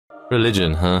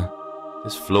Religion, huh?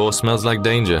 This floor smells like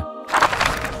danger.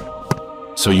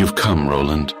 So you've come,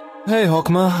 Roland. Hey,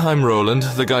 Hawkma, I'm Roland,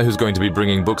 the guy who's going to be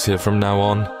bringing books here from now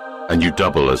on. And you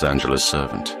double as Angela's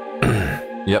servant.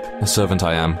 Yep, a servant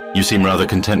I am. You seem rather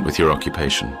content with your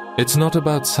occupation. It's not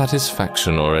about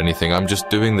satisfaction or anything, I'm just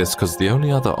doing this because the only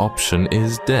other option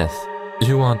is death.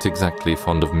 You aren't exactly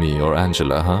fond of me or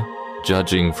Angela, huh?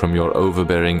 Judging from your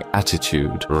overbearing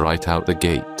attitude right out the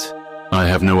gate. I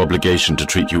have no obligation to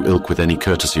treat you ilk with any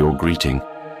courtesy or greeting.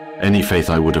 Any faith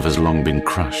I would have has long been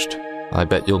crushed. I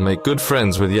bet you'll make good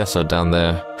friends with Yessa down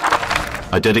there.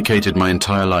 I dedicated my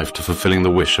entire life to fulfilling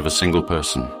the wish of a single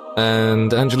person.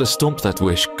 And Angela stomped that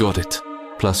wish, got it.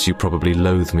 Plus you probably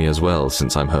loathe me as well,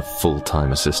 since I'm her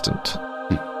full-time assistant.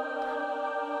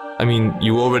 I mean,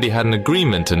 you already had an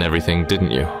agreement and everything,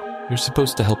 didn't you? You're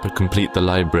supposed to help her complete the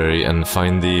library and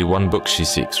find the one book she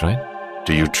seeks, right?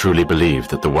 Do you truly believe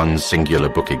that the one singular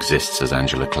book exists as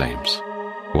Angela claims?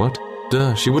 What?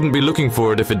 Duh, she wouldn't be looking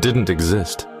for it if it didn't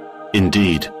exist.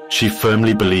 Indeed, she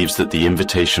firmly believes that the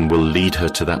invitation will lead her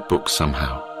to that book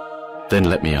somehow. Then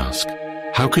let me ask,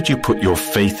 how could you put your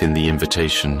faith in the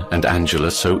invitation and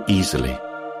Angela so easily,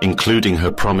 including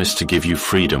her promise to give you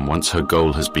freedom once her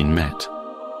goal has been met?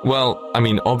 Well, I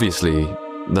mean, obviously,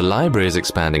 the library is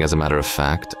expanding as a matter of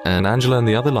fact, and Angela and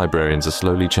the other librarians are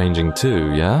slowly changing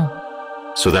too, yeah?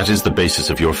 So that is the basis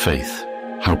of your faith.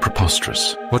 How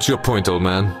preposterous. What's your point, old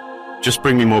man? Just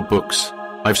bring me more books.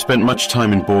 I've spent much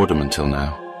time in boredom until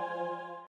now.